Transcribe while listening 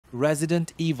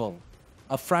Resident Evil,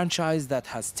 a franchise that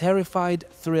has terrified,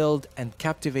 thrilled, and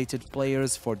captivated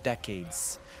players for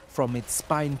decades. From its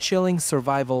spine-chilling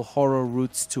survival horror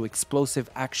roots to explosive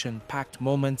action-packed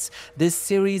moments, this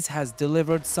series has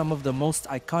delivered some of the most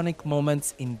iconic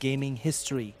moments in gaming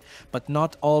history. But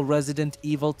not all Resident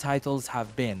Evil titles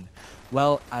have been,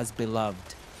 well, as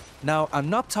beloved. Now, I'm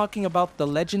not talking about the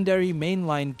legendary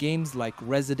mainline games like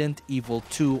Resident Evil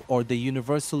 2 or the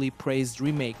universally praised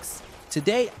remakes.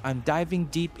 Today, I'm diving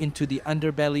deep into the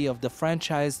underbelly of the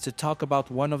franchise to talk about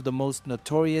one of the most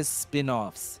notorious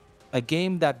spin-offs. A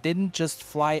game that didn't just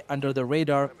fly under the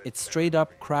radar, it straight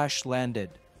up crash landed.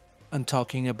 I'm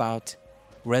talking about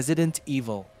Resident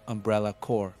Evil Umbrella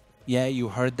Corps. Yeah, you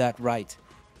heard that right.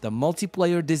 The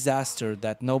multiplayer disaster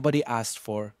that nobody asked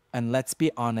for, and let's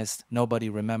be honest, nobody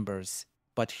remembers.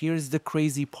 But here's the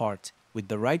crazy part. With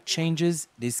the right changes,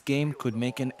 this game could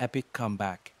make an epic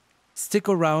comeback. Stick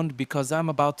around because I'm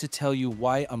about to tell you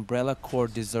why Umbrella Corps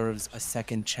deserves a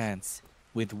second chance,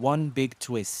 with one big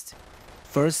twist.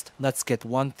 First, let's get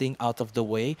one thing out of the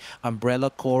way. Umbrella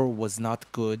Corps was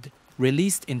not good.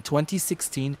 Released in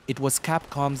 2016, it was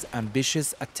Capcom's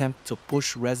ambitious attempt to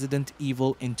push Resident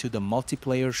Evil into the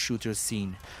multiplayer shooter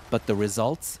scene. But the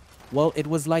results? Well, it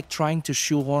was like trying to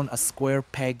shoehorn a square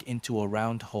peg into a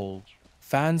round hole.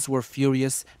 Fans were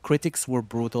furious, critics were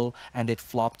brutal, and it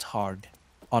flopped hard.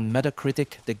 On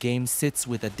Metacritic, the game sits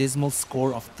with a dismal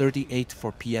score of 38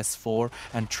 for PS4,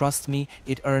 and trust me,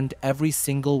 it earned every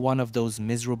single one of those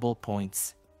miserable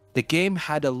points. The game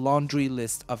had a laundry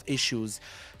list of issues: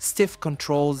 stiff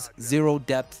controls, zero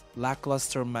depth,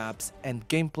 lackluster maps, and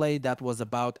gameplay that was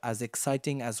about as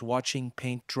exciting as watching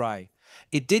paint dry.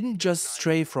 It didn't just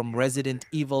stray from Resident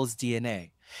Evil's DNA.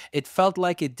 It felt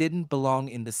like it didn't belong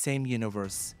in the same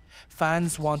universe.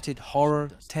 Fans wanted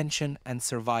horror, tension, and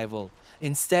survival.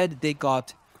 Instead, they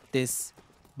got this.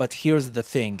 But here's the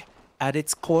thing. At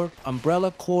its core,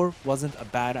 Umbrella Corps wasn't a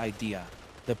bad idea.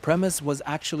 The premise was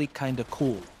actually kinda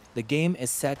cool. The game is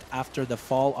set after the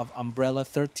fall of Umbrella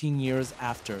 13 years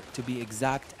after, to be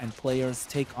exact, and players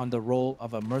take on the role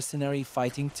of a mercenary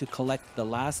fighting to collect the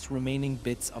last remaining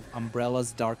bits of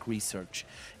Umbrella's dark research.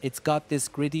 It's got this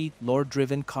gritty,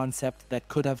 lore-driven concept that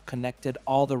could have connected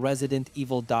all the Resident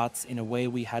Evil dots in a way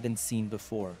we hadn't seen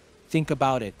before. Think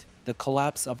about it. The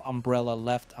collapse of Umbrella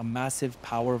left a massive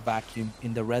power vacuum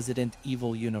in the Resident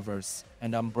Evil universe,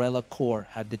 and Umbrella Corps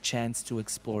had the chance to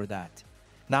explore that.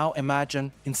 Now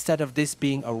imagine, instead of this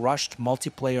being a rushed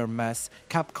multiplayer mess,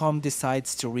 Capcom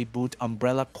decides to reboot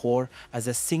Umbrella Corps as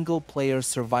a single-player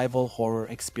survival horror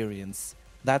experience.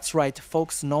 That's right,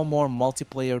 folks, no more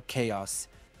multiplayer chaos.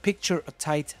 Picture a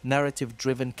tight,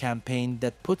 narrative-driven campaign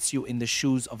that puts you in the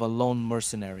shoes of a lone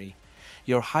mercenary.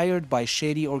 You're hired by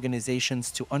shady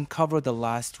organizations to uncover the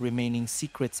last remaining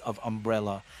secrets of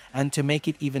Umbrella, and to make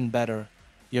it even better,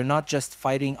 you're not just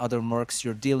fighting other mercs,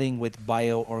 you're dealing with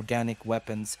bioorganic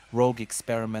weapons, rogue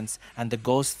experiments, and the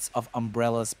ghosts of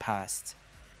Umbrella's past.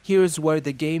 Here's where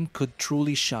the game could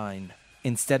truly shine.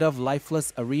 Instead of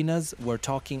lifeless arenas, we're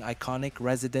talking iconic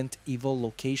Resident Evil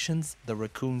locations: the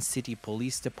Raccoon City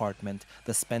Police Department,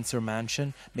 the Spencer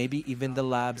Mansion, maybe even the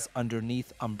labs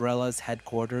underneath Umbrella's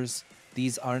headquarters.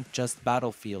 These aren't just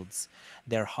battlefields.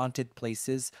 They're haunted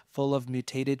places full of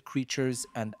mutated creatures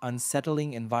and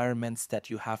unsettling environments that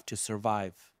you have to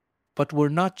survive. But we're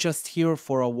not just here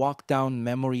for a walk down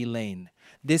memory lane.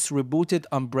 This rebooted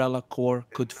Umbrella Corps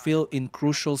could fill in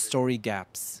crucial story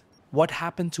gaps. What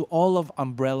happened to all of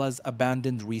Umbrella's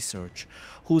abandoned research?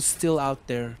 Who's still out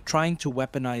there trying to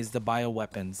weaponize the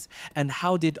bioweapons? And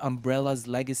how did Umbrella's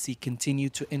legacy continue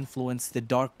to influence the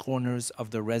dark corners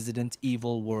of the Resident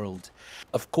Evil world?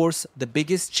 Of course, the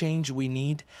biggest change we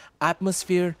need: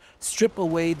 atmosphere. Strip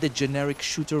away the generic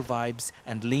shooter vibes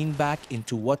and lean back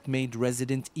into what made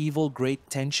Resident Evil great: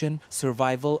 tension,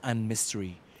 survival, and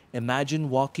mystery. Imagine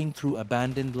walking through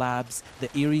abandoned labs, the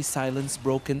eerie silence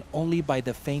broken only by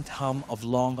the faint hum of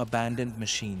long-abandoned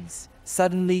machines.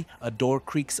 Suddenly, a door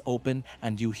creaks open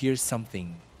and you hear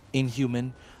something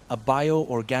inhuman, a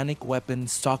bioorganic weapon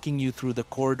stalking you through the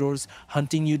corridors,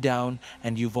 hunting you down,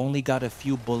 and you've only got a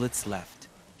few bullets left.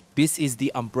 This is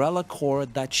the Umbrella Corps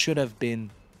that should have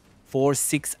been. 4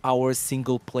 6-hour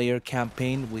single-player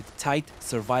campaign with tight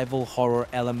survival horror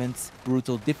elements,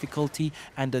 brutal difficulty,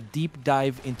 and a deep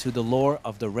dive into the lore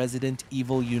of the Resident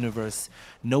Evil universe.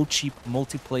 No cheap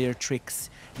multiplayer tricks,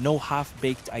 no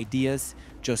half-baked ideas,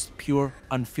 just pure,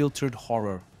 unfiltered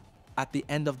horror. At the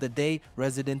end of the day,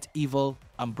 Resident Evil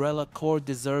Umbrella Corps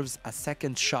deserves a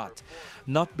second shot.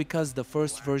 Not because the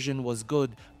first version was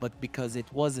good, but because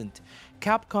it wasn't.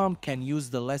 Capcom can use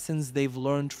the lessons they've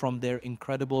learned from their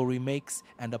incredible remakes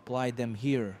and apply them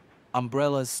here.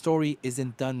 Umbrella's story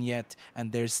isn't done yet,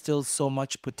 and there's still so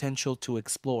much potential to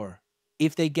explore.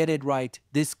 If they get it right,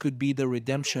 this could be the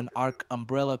redemption arc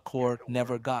Umbrella Corps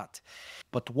never got.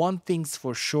 But one thing's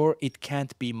for sure, it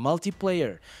can't be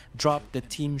multiplayer. Drop the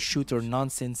team shooter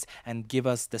nonsense and give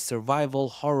us the survival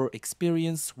horror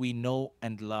experience we know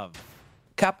and love.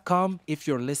 Capcom, if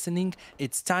you're listening,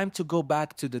 it's time to go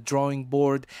back to the drawing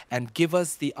board and give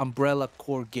us the Umbrella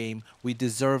Corps game we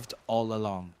deserved all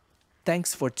along.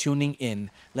 Thanks for tuning in.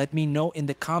 Let me know in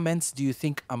the comments, do you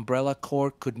think Umbrella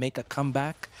Corps could make a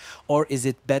comeback? Or is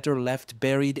it better left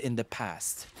buried in the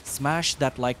past? Smash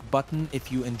that like button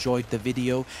if you enjoyed the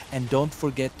video, and don't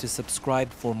forget to subscribe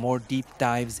for more deep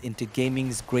dives into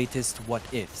gaming's greatest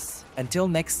what-ifs. Until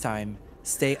next time,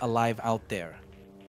 stay alive out there.